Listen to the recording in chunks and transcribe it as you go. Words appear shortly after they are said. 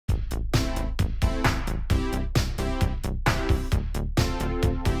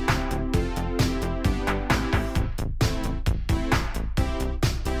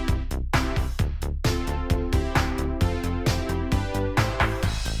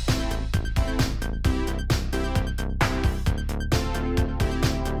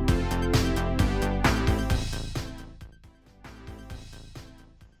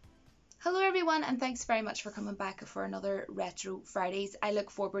and thanks very much for coming back for another Retro Fridays. I look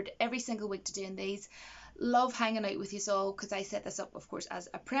forward every single week to doing these. Love hanging out with you all because I set this up, of course, as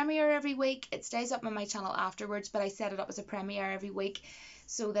a premiere every week. It stays up on my channel afterwards, but I set it up as a premiere every week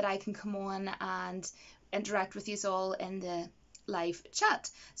so that I can come on and interact with you all in the live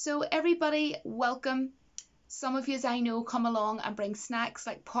chat. So everybody, welcome. Some of you, as I know, come along and bring snacks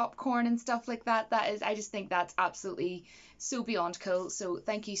like popcorn and stuff like that. I just think that's absolutely so beyond cool. So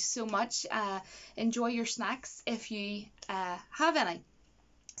thank you so much. Enjoy your snacks if you have any.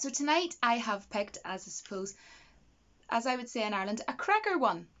 So tonight I have picked, as I suppose, as I would say in Ireland, a cracker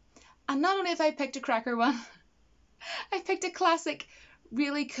one. And not only have I picked a cracker one, I picked a classic,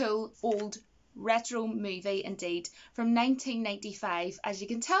 really cool, old, retro movie indeed, from 1995. As you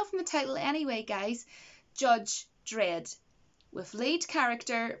can tell from the title anyway, guys, Judge Dredd, with lead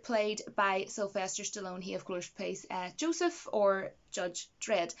character played by Sylvester Stallone. He of course plays Joseph, or Judge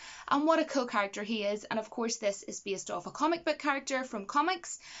Dredd, and what a cool character he is. And of course this is based off a comic book character from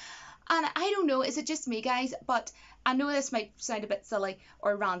comics. And I don't know, is it just me, guys, but I know this might sound a bit silly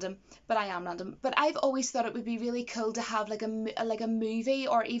or random, but I am random, but I've always thought it would be really cool to have like a movie,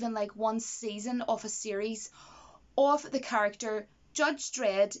 or even like one season of a series of the character Judge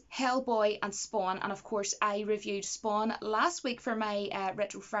Dredd, Hellboy and Spawn. And of course I reviewed Spawn last week for my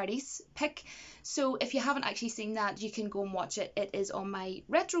Retro Fridays pick, so if you haven't actually seen that, you can go and watch it. It is on my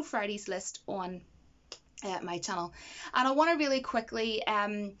Retro Fridays list on my channel. And I want to really quickly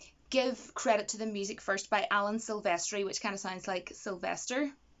give credit to the music first by Alan Silvestri, which kind of sounds like Sylvester,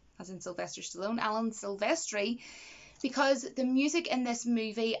 as in Sylvester Stallone, Alan Silvestri, because the music in this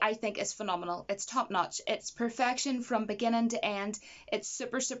movie I think is phenomenal. It's top notch. It's perfection from beginning to end. It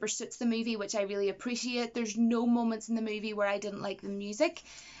super suits the movie, which I really appreciate. There's no moments in the movie where I didn't like the music,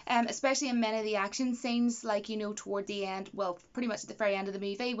 especially in many of the action scenes, like, you know, toward the end, well, pretty much at the very end of the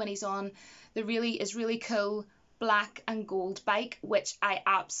movie, when he's on the really cool black and gold bike, which I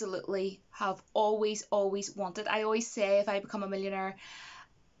absolutely have always wanted. I always say if I become a millionaire,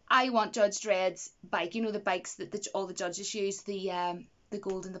 I want Judge Dredd's bike. You know, the bikes that all the judges use, the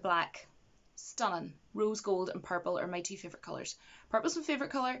gold and the black. Stunning. Rose gold and purple are my two favourite colours. Purple's my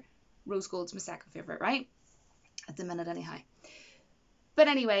favourite colour, rose gold's my second favourite, right? At the minute anyhow. But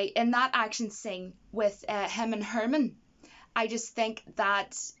anyway, in that action scene with him and Herman, I just think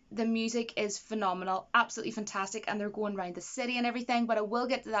that the music is phenomenal, absolutely fantastic, and they're going around the city and everything, but I will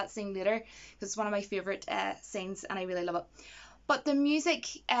get to that scene later because it's one of my favourite scenes and I really love it. But the music,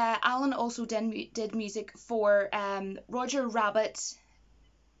 Alan also did music for Roger Rabbit,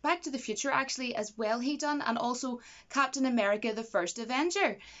 Back to the Future actually as well he done, and also Captain America the First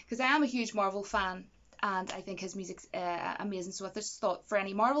Avenger, because I am a huge Marvel fan and I think his music's amazing. So I just thought for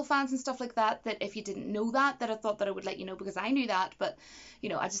any Marvel fans and stuff like that, that if you didn't know that I thought that I would let you know, because I knew that, but you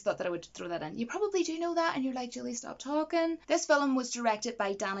know, I just thought that I would throw that in. You probably do know that and you're like, Julie, stop talking. This film was directed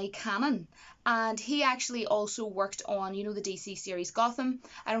by Danny Cannon, and he actually also worked on, you know, the DC series Gotham.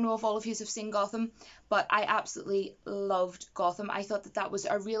 I don't know if all of you have seen Gotham, but I absolutely loved Gotham. I thought that that was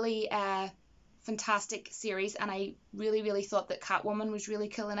a really fantastic series, and I really thought that Catwoman was really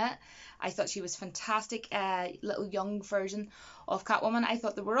cool in it. I thought she was fantastic, little young version of Catwoman. I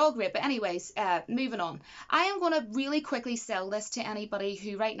thought they were all great. But anyways, moving on. I am going to really quickly sell this to anybody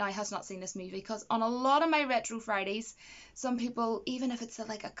who right now has not seen this movie, because on a lot of my Retro Fridays, some people, even if it's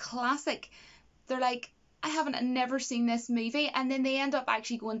like a classic, they're like, I never seen this movie, and then they end up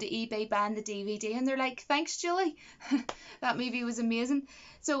actually going to eBay buying the DVD, and they're like, thanks Julie, that movie was amazing.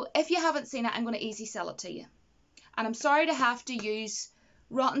 So if you haven't seen it, I'm going to easy sell it to you. And I'm sorry to have to use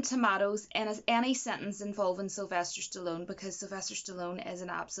Rotten Tomatoes in any sentence involving Sylvester Stallone, because Sylvester Stallone is an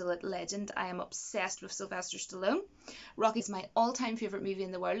absolute legend. I am obsessed with Sylvester Stallone. Rocky's my all-time favourite movie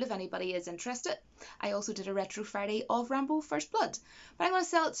in the world, if anybody is interested. I also did a Retro Friday of Rambo First Blood. But I'm going to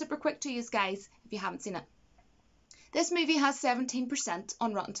sell it super quick to you guys if you haven't seen it. This movie has 17%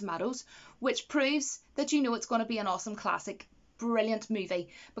 on Rotten Tomatoes, which proves that you know it's going to be an awesome classic, brilliant movie,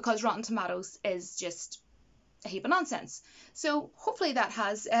 because Rotten Tomatoes is just a heap of nonsense. So hopefully that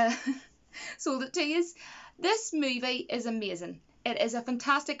has sold it to you. This movie is amazing. It is a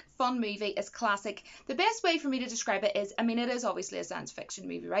fantastic, fun movie. It's classic. The best way for me to describe it is, I mean, it is obviously a science fiction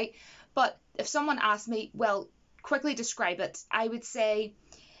movie, right? But if someone asked me, well, quickly describe it, I would say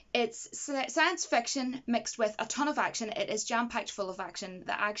it's science fiction mixed with a ton of action. It is jam-packed full of action.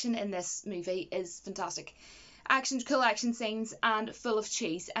 The action in this movie is fantastic. Cool action scenes, and full of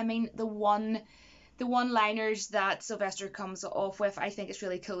cheese. I mean, the the one-liners that Sylvester comes off with, I think it's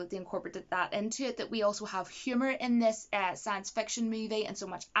really cool that they incorporated that into it, that we also have humor in this science fiction movie and so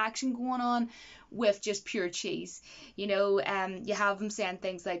much action going on with just pure cheese. You know, you have them saying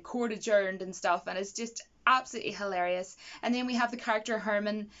things like court adjourned and stuff, and it's just absolutely hilarious. And then we have the character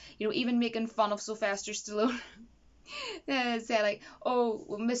Herman, you know, even making fun of Sylvester Stallone. Say like, oh,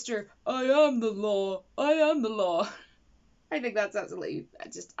 well, Mr. I am the law, I am the law. I think that's absolutely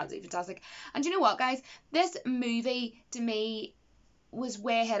fantastic. And you know what, guys? This movie, to me, was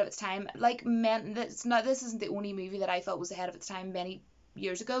way ahead of its time. Like, this isn't the only movie that I felt was ahead of its time many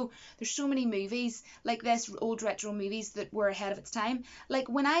years ago. There's so many movies like this, old retro movies, that were ahead of its time. Like,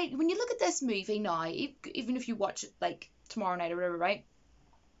 when you look at this movie now, even if you watch it, like, tomorrow night or whatever, right?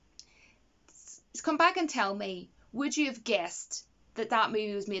 Come back and tell me, would you have guessed that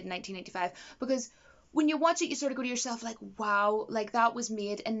movie was made in 1995? Because when you watch it, you sort of go to yourself like, wow, like that was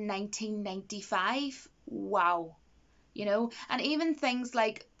made in 1995. Wow. You know, and even things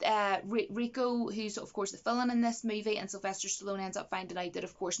like Rico, who's of course the villain in this movie, and Sylvester Stallone ends up finding out that,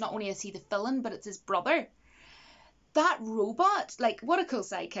 of course, not only is he the villain, but it's his brother. That robot, like, what a cool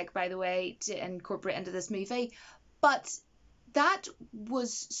sidekick, by the way, to incorporate into this movie. But that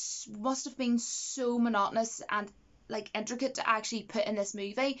must have been so monotonous and like intricate to actually put in this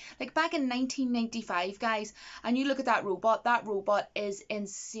movie. Like, back in 1995, guys, and you look at that robot is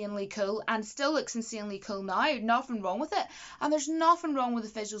insanely cool and still looks insanely cool now. Nothing wrong with it, and there's nothing wrong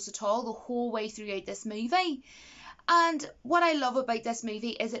with the visuals at all the whole way throughout this movie. And what I love about this movie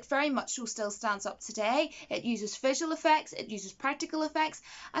is it very much so still stands up today. It uses visual effects, it uses practical effects,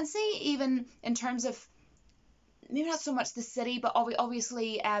 and see, even in terms of maybe not so much the city, but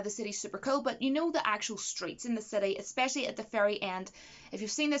obviously the city's super cool, but you know, the actual streets in the city, especially at the very end. If you've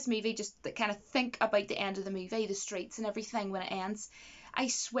seen this movie, just kind of think about the end of the movie, the streets and everything when it ends. I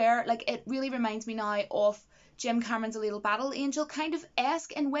swear, like, it really reminds me now of Jim Cameron's A Little Battle Angel, kind of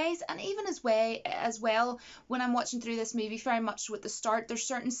esque in ways, and even as well when I'm watching through this movie, very much with the start. There's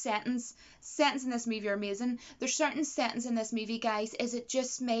certain sentence in this movie are amazing. There's certain sentence in this movie, guys. Is it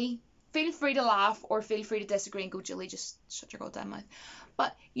just me? Feel free to laugh or feel free to disagree and go, Julie, just shut your goddamn mouth.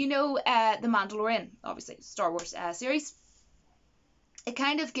 But, you know, The Mandalorian, obviously, Star Wars series. It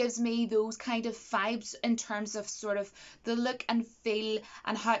kind of gives me those kind of vibes in terms of sort of the look and feel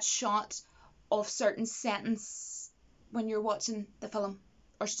and how it's shot of certain sentence when you're watching the film.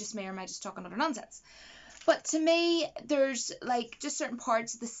 Or is it just me, or am I just talking utter nonsense? But to me, there's like just certain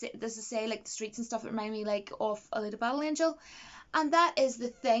parts of this is say like the streets and stuff that remind me like of A Little Battle Angel. And that is the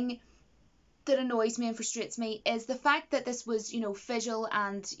thing that annoys me and frustrates me, is the fact that this was, you know, visual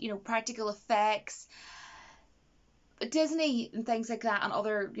and, you know, practical effects. Disney and things like that and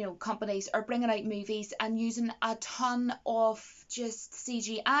other, you know, companies are bringing out movies and using a ton of just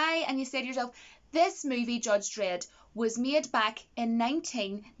CGI, and you say to yourself, this movie, Judge Dredd, was made back in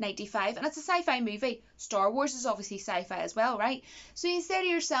 1995 and it's a sci-fi movie. Star Wars is obviously sci-fi as well, right? So you say to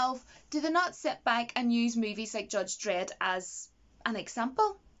yourself, do they not sit back and use movies like Judge Dredd as an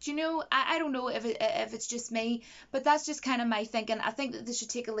example? Do you know, I don't know if it's just me, but that's just kind of my thinking. I think that they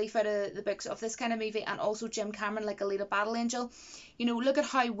should take a leaf out of the books of this kind of movie, and also Jim Cameron, like A Little Battle Angel. You know, look at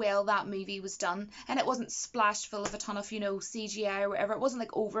how well that movie was done, and it wasn't splashed full of a ton of, you know, CGI or whatever. It wasn't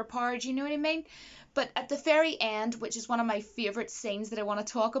like overpowered, you know what I mean? But at the very end, which is one of my favourite scenes that I want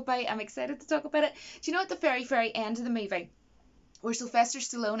to talk about, I'm excited to talk about it. Do you know, at the very, very end of the movie, where Sylvester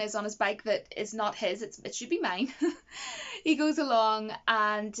Stallone is on his bike that is not his, it should be mine. He goes along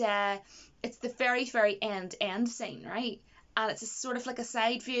and it's the very, very end scene, right? And it's a sort of like a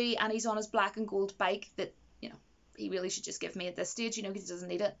side view, and he's on his black and gold bike that, you know, he really should just give me at this stage, you know, because he doesn't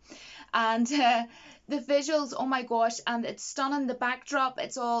need it. And the visuals, oh my gosh, and it's stunning, the backdrop,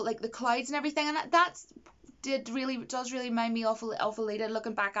 it's all like the clouds and everything, and does really remind me of Alita.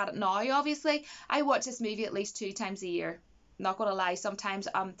 Looking back at it now, obviously, I watch this movie at least 2 times a year. Not gonna lie, sometimes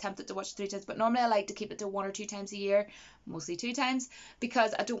I'm tempted to watch it 3 times, but normally I like to keep it to 1 or 2 times a year, mostly 2 times,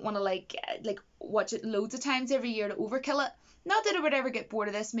 because I don't want to like watch it loads of times every year to overkill it. Not that I would ever get bored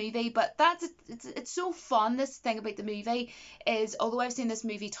of this movie, but it's so fun. This thing about the movie is, although I've seen this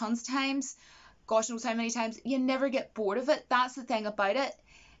movie tons of times, gosh knows how many times, you never get bored of it. That's the thing about it,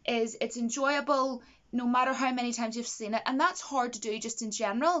 is it's enjoyable no matter how many times you've seen it, and that's hard to do just in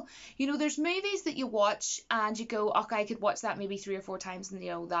general. You know, there's movies that you watch and you go, okay, I could watch that maybe 3 or 4 times and, you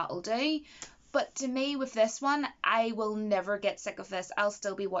know, that'll do. But to me, with this one, I will never get sick of this. I'll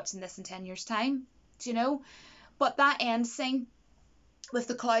still be watching this in 10 years time, do you know? But that end scene with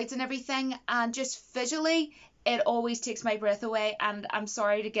the clouds and everything, and just visually, it always takes my breath away, and I'm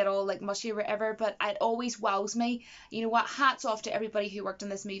sorry to get all like mushy or whatever, but it always wows me. You know what, hats off to everybody who worked on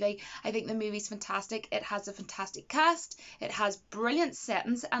this movie. I think the movie's fantastic. It has a fantastic cast, it has brilliant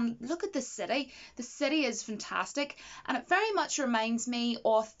settings, and look at the city is fantastic, and it very much reminds me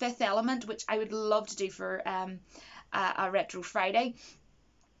of Fifth Element, which I would love to do for a retro Friday.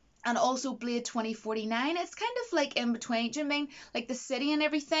 And also Blade 2049. It's kind of like in between. Do you know what I mean? Like the city and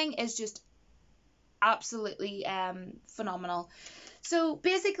everything is just absolutely phenomenal. So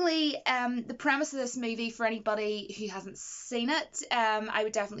basically, the premise of this movie, for anybody who hasn't seen it, I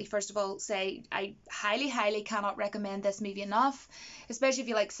would definitely first of all say I highly cannot recommend this movie enough, especially if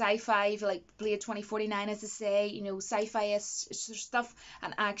you like sci-fi, if you like Blade 2049, as I say, you know, sci-fi stuff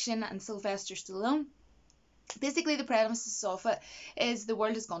and action and Sylvester Stallone. Basically, the premise of it is the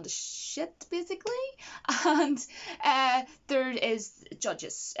world has gone to shit, basically, and there is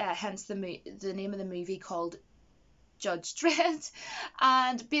judges, hence the name of the movie called Judge Dredd.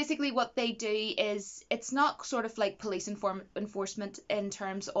 And basically what they do is, it's not sort of like police enforcement in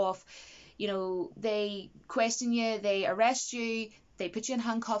terms of, you know, they question you, they arrest you, they put you in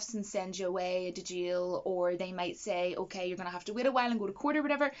handcuffs and send you away to jail, or they might say, okay, you're going to have to wait a while and go to court or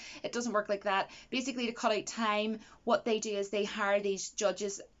whatever. It doesn't work like that. Basically, to cut out time, what they do is they hire these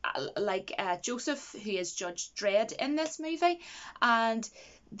judges like Joseph, who is Judge Dredd in this movie, and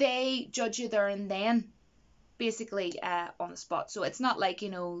they judge you there and then, basically on the spot. So it's not like, you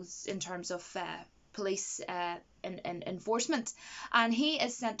know, in terms of police enforcement. And he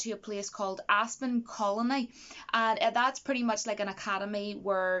is sent to a place called Aspen Colony, and that's pretty much like an academy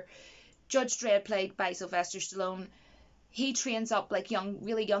where Judge Dredd, played by Sylvester Stallone, he trains up like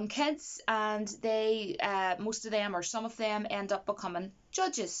really young kids, and they most of them, or some of them, end up becoming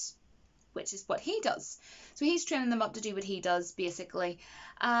judges, which is what he does. So he's training them up to do what he does, basically.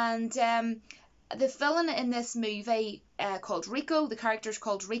 And the villain in this movie, called Rico, the character's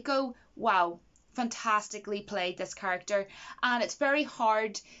called Rico. Wow, fantastically played, this character. And it's very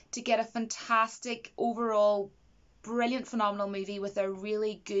hard to get a fantastic overall brilliant phenomenal movie with a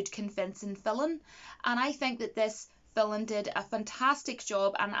really good convincing villain, and I think that this villain did a fantastic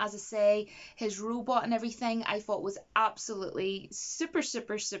job. And as I say, his robot and everything I thought was absolutely super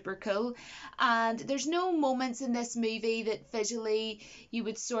cool. And there's no moments in this movie that visually you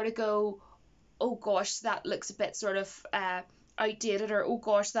would sort of go, oh gosh, that looks a bit sort of outdated, or oh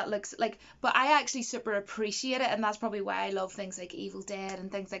gosh, that looks like, but I actually super appreciate it, and that's probably why I love things like Evil Dead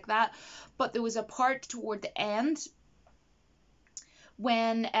and things like that. But there was a part toward the end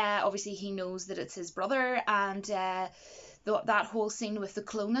when obviously he knows that it's his brother, and that whole scene with the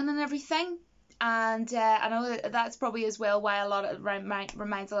cloning and everything. And I know that's probably as well why a lot of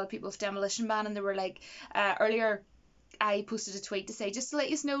reminds a lot of people of Demolition Man. And they were like, earlier I posted a tweet to say, just to let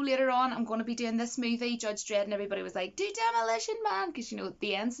you know, later on I'm going to be doing this movie, Judge Dredd, and everybody was like, do Demolition Man, because, you know,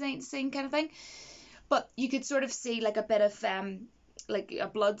 the end scene kind of thing. But you could sort of see like a bit of like a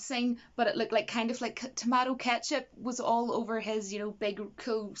blood scene, but it looked like kind of like tomato ketchup was all over his, you know, big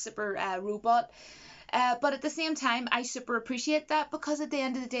cool super robot. But at the same time, I super appreciate that, because at the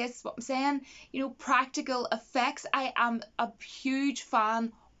end of the day, that's what I'm saying, you know, practical effects. I am a huge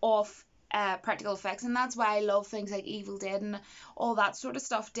fan of practical effects, and that's why I love things like Evil Dead and all that sort of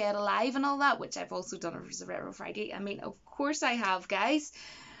stuff, Dead Alive and all that, which I've also done as a Retro Friday. I mean, of course I have, guys.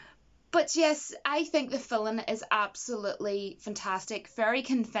 But yes, I think the villain is absolutely fantastic, very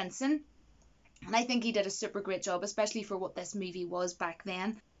convincing, and I think he did a super great job, especially for what this movie was back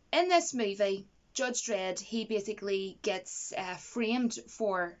then. In this movie, Judge Dredd, he basically gets framed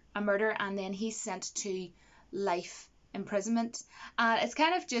for a murder, and then he's sent to life imprisonment. And it's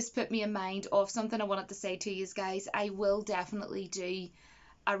kind of just put me in mind of something I wanted to say to you guys. I will definitely do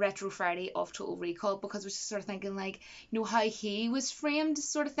a Retro Friday of Total Recall, because I was just sort of thinking, like, you know, how he was framed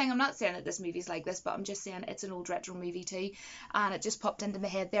sort of thing. I'm not saying that this movie's like this, but I'm just saying it's an old retro movie too, and it just popped into my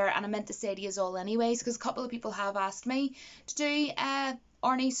head there, and I meant to say to you all anyways, because a couple of people have asked me to do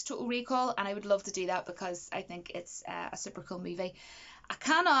Arnie's Total Recall, and I would love to do that, because I think it's a super cool movie. I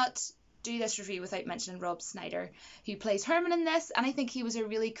cannot do this review without mentioning Rob Schneider, who plays Herman in this, and I think he was a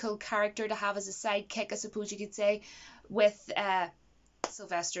really cool character to have as a sidekick, I suppose you could say, with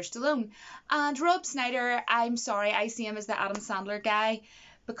Sylvester Stallone. And Rob Schneider, I'm sorry, I see him as the Adam Sandler guy,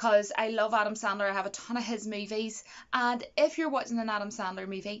 because I love Adam Sandler. I have a ton of his movies, and if you're watching an Adam Sandler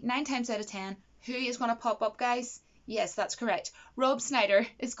movie, 9 times out of 10, who is going to pop up, guys? Yes, that's correct. Rob Schneider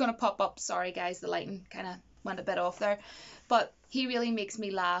is going to pop up. Sorry, guys, the lighting kind of went a bit off there. But he really makes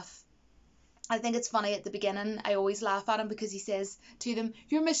me laugh. I think it's funny at the beginning. I always laugh at him because he says to them,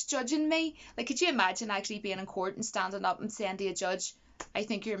 "You're misjudging me." Like, could you imagine actually being in court and standing up and saying to a judge, I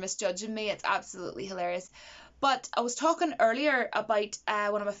think you're misjudging me. It's absolutely hilarious. But I was talking earlier about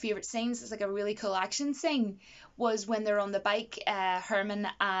one of my favourite scenes. It's like a really cool action scene. Was when they're on the bike, Herman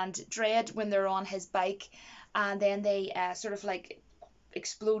and Dredd, when they're on his bike, and then they sort of like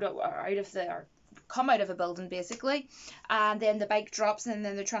explode out of the, or come out of a building basically, and then the bike drops and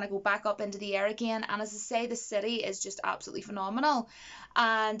then they're trying to go back up into the air again. And as I say, the city is just absolutely phenomenal,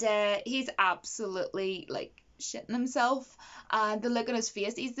 and he's absolutely like shitting himself, and the look on his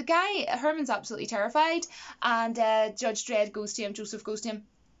face, he's the guy, Herman's absolutely terrified, and Judge Dredd goes to him, Joseph goes to him,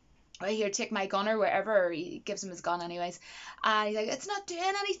 right here, take my gun, or wherever, or he gives him his gun anyways, and he's like, it's not doing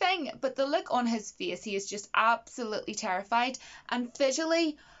anything, but the look on his face, he is just absolutely terrified. And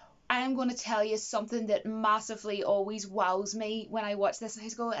visually, I am going to tell you something that massively always wows me when I watch this, and I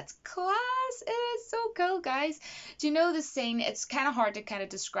just go, it's class, it is so cool, guys. Do you know the scene? It's kind of hard to kind of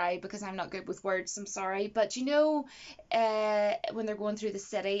describe because I'm not good with words, I'm sorry, but you know, when they're going through the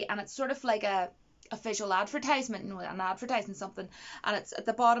city, and it's sort of like a visual advertisement, you know, an advertising something, and it's at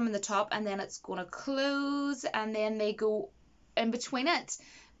the bottom and the top, and then it's going to close, and then they go in between it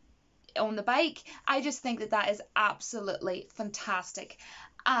on the bike. I just think that that is absolutely fantastic.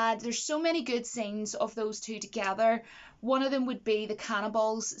 And there's so many good scenes of those two together. One of them would be the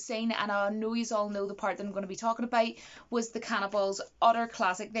cannibals scene, and I know you all know the part that I'm going to be talking about was the cannibals. Utter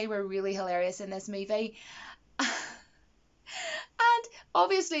classic. They were really hilarious in this movie. And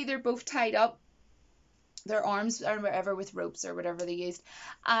obviously they're both tied up, their arms or whatever, with ropes or whatever they used,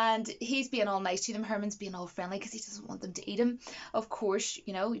 and he's being all nice to them. Herman's being all friendly because he doesn't want them to eat him. Of course,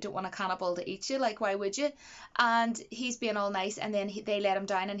 you know, you don't want a cannibal to eat you, like why would you? And he's being all nice, and then they let him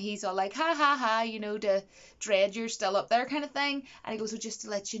down, and he's all like, ha ha ha, you know, to Dredd, you're still up there kind of thing. And he goes, well, just to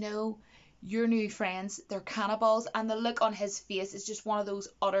let you know, your new friends, they're cannibals. And the look on his face is just one of those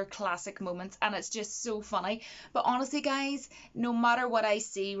utter classic moments, and it's just so funny. But honestly, guys, no matter what I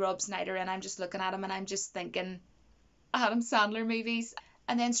see Rob Schneider in, I'm just looking at him and I'm just thinking Adam Sandler movies.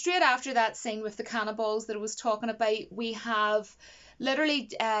 And then straight after that scene with the cannibals that I was talking about, we have literally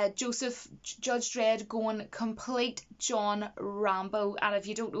Judge Dredd going complete John Rambo. And if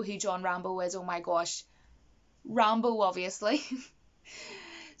you don't know who John Rambo is, oh my gosh, Rambo, obviously.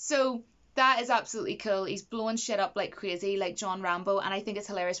 So that is absolutely cool. He's blowing shit up like crazy, like John Rambo, and I think it's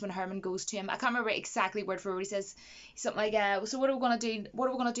hilarious when Herman goes to him. I can't remember exactly word for word. He says something like, so what are we gonna do? What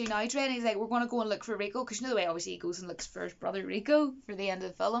are we gonna do now, Dredd? And he's like, we're gonna go and look for Rico, because you know the way obviously he goes and looks for his brother Rico for the end of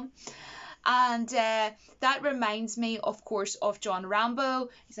the film. And that reminds me, of course, of John Rambo.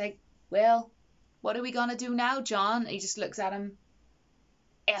 He's like, well, what are we gonna do now, John? And he just looks at him,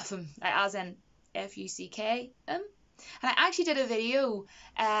 F him, as in F-U-C-K him. And I actually did a video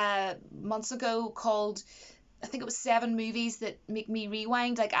months ago called, I think it was 7 movies that make me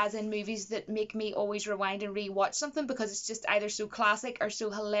rewind, like as in movies that make me always rewind and rewatch something because it's just either so classic or so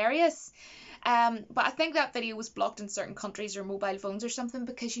hilarious. But I think that video was blocked in certain countries or mobile phones or something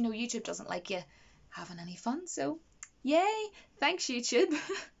because, you know, YouTube doesn't like you having any fun. So yay, thanks YouTube.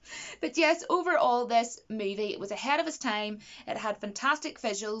 But yes, overall this movie, it was ahead of its time. It had fantastic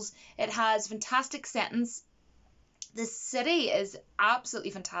visuals. It has fantastic settings. The city is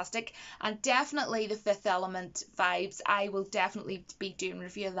absolutely fantastic, and definitely the Fifth Element vibes. I will definitely be doing a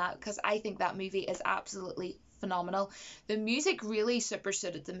review of that because I think that movie is absolutely phenomenal. The music really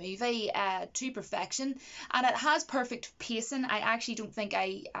superseded the movie to perfection, and it has perfect pacing. I actually don't think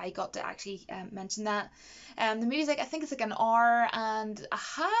I got to actually mention that. The music, I think it's like an hour and a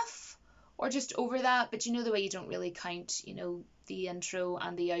half or just over that, but you know the way you don't really count, you know, the intro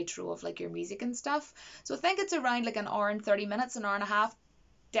and the outro of like your music and stuff. So I think it's around like an hour and 30 minutes, an hour and a half.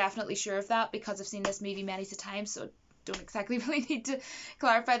 Definitely sure of that because I've seen this movie many times, so don't exactly really need to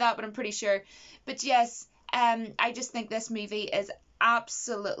clarify that, but I'm pretty sure. But yes, I just think this movie is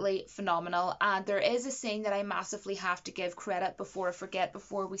absolutely phenomenal, and there is a scene that I massively have to give credit before I forget,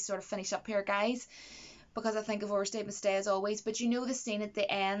 before we sort of finish up here, guys, because I think I've overstayed my stay as always. But you know the scene at the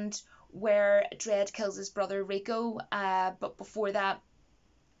end where Dredd kills his brother Rico, but before that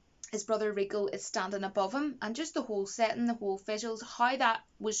his brother Rico is standing above him, and just the whole setting, the whole visuals, how that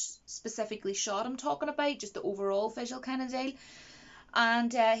was specifically shot, I'm talking about, just the overall visual kind of deal.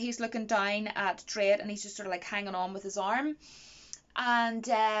 And he's looking down at Dredd, and he's just sort of like hanging on with his arm. And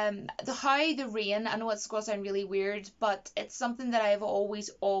how the rain, I know it's going to sound really weird, but it's something that I've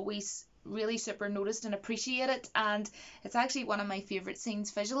always really super noticed and appreciated, and it's actually one of my favorite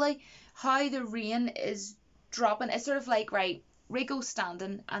scenes visually. How the rain is dropping, it's sort of like, right, Rico's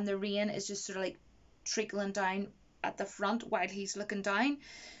standing and the rain is just sort of like trickling down at the front while he's looking down,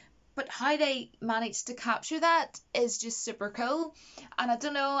 but how they managed to capture that is just super cool. And I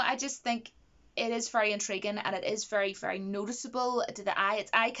don't know, I just think it is very intriguing and it is very, very noticeable to the eye.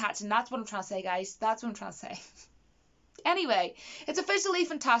 It's eye-catching. That's what I'm trying to say, guys. That's what I'm trying to say. Anyway, it's a visually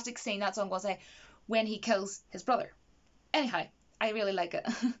fantastic scene, that's all I'm going to say, when he kills his brother. Anyhow, I really like it.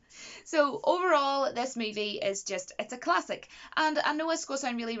 So overall, this movie is just, it's a classic. And I know it's going to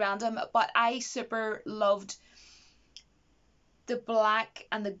sound really random, but I super loved the black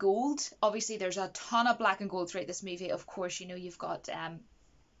and the gold. Obviously, there's a ton of black and gold throughout this movie. Of course, you know, you've got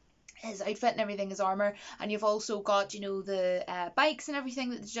his outfit and everything, his armor, and you've also got, you know, the bikes and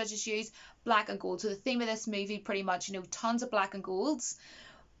everything that the judges use, black and gold. So the theme of this movie, pretty much, you know, tons of black and golds.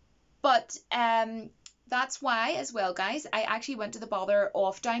 But that's why, as well, guys, I actually went to the bother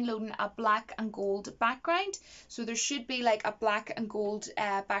of downloading a black and gold background. So there should be like a black and gold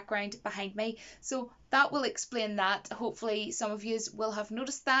background behind me. So that will explain that. Hopefully some of you will have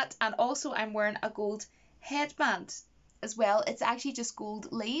noticed that. And also I'm wearing a gold headband as well. It's actually just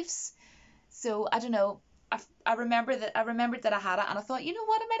gold leaves. So I don't know. I remembered that I had it, and I thought, you know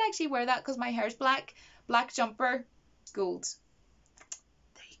what, I might actually wear that because my hair's black jumper, gold.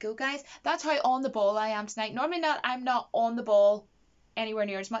 Go, guys. That's how on the ball I am tonight. Normally I'm not on the ball anywhere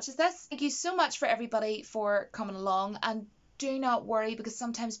near as much as this. Thank you so much for everybody for coming along, and do not worry, because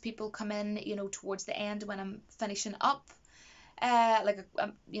sometimes people come in, you know, towards the end when I'm finishing up, like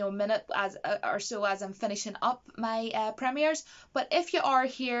you know, a minute or so as I'm finishing up my premieres. But if you are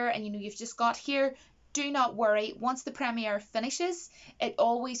here and you know you've just got here, do not worry. Once the premiere finishes, it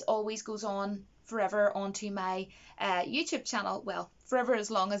always goes on forever onto my YouTube channel. Well, forever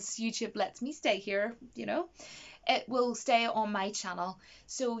as long as YouTube lets me stay here, you know. It will stay on my channel.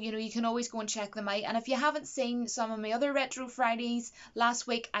 So, you know, you can always go and check them out. And if you haven't seen some of my other Retro Fridays, last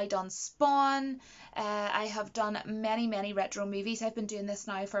week I done Spawn. I have done many retro movies. I've been doing this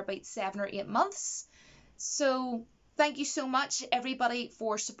now for about 7 or 8 months. So thank you so much, everybody,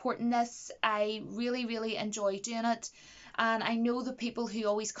 for supporting this. I really enjoy doing it. And I know the people who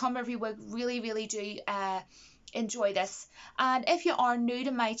always come every week really do enjoy this. And if you are new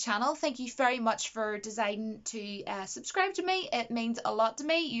to my channel, thank you very much for deciding to subscribe to me. It means a lot to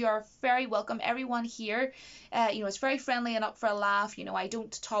me. You are very welcome. Everyone here, you know, it's very friendly and up for a laugh. You know, I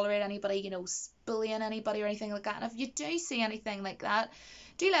don't tolerate anybody, you know, bullying anybody or anything like that. And if you do see anything like that,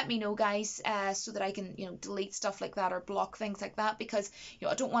 do let me know, guys, so that I can, you know, delete stuff like that or block things like that, because, you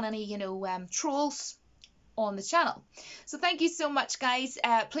know, I don't want any, you know, trolls on the channel. So thank you so much, guys.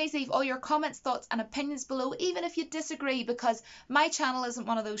 Please leave all your comments, thoughts and opinions below, even if you disagree, because my channel isn't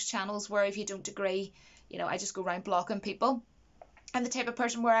one of those channels where if you don't agree, you know, I just go around blocking people. I'm the type of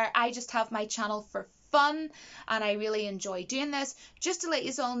person where I just have my channel for fun, and I really enjoy doing this. Just to let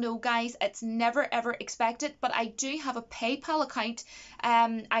you all know, guys, it's never ever expected, but I do have a PayPal account.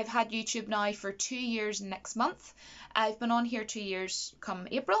 I've had YouTube now for 2 years next month. I've been on here 2 years come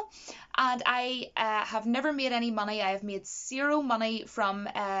April, and I have never made any money. I have made zero money from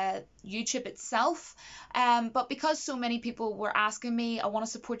YouTube itself, but because so many people were asking me, I want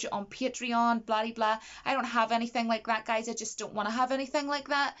to support you on Patreon, blah blah, I don't have anything like that, guys. I just don't want to have anything like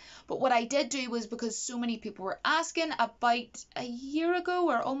that. But what I did do was, because so many people were asking, about a year ago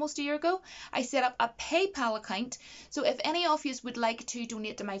or almost a year ago, I set up a PayPal account. So if any of you would like to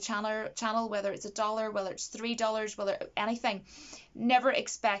donate to my channel, whether it's $1, whether it's $3, whether anything, never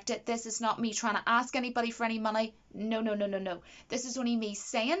expect it. This is not me trying to ask anybody for any money. No. This is only me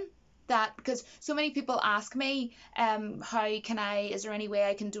saying that, because so many people ask me, is there any way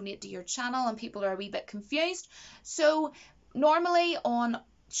I can donate to your channel, and people are a wee bit confused. So normally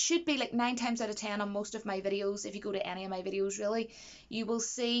should be like 9 times out of 10 on most of my videos, if you go to any of my videos really, you will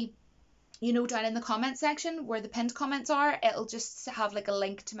see, you know, down in the comment section where the pinned comments are, it'll just have like a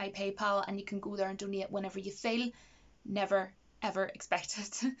link to my PayPal, and you can go there and donate whenever you feel. Never ever expect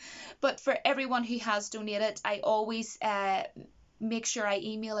it. But for everyone who has donated, I always make sure I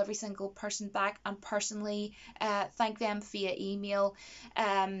email every single person back and personally thank them via email.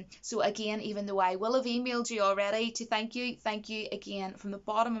 So again, even though I will have emailed you already to thank you again from the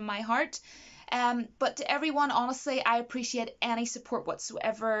bottom of my heart. But to everyone, honestly, I appreciate any support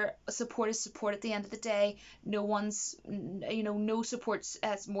whatsoever. Support is support at the end of the day. No one's, you know, no support's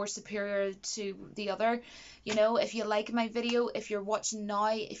more superior to the other. You know, if you like my video, if you're watching now,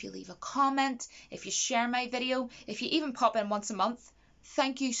 if you leave a comment, if you share my video, if you even pop in once a month,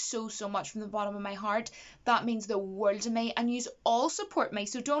 thank you so much from the bottom of my heart. That means the world to me, and you all support me.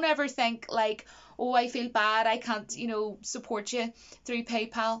 So don't ever think like, oh, I feel bad, I can't, you know, support you through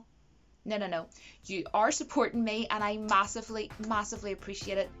PayPal. No. You are supporting me, and I massively, massively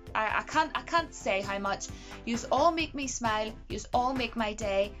appreciate it. I can't say how much. You all make me smile. You all make my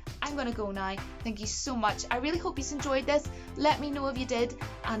day. I'm gonna go now. Thank you so much. I really hope you enjoyed this. Let me know if you did,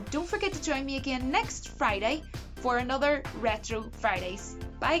 and don't forget to join me again next Friday for another Retro Fridays.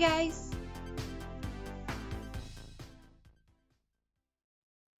 Bye guys.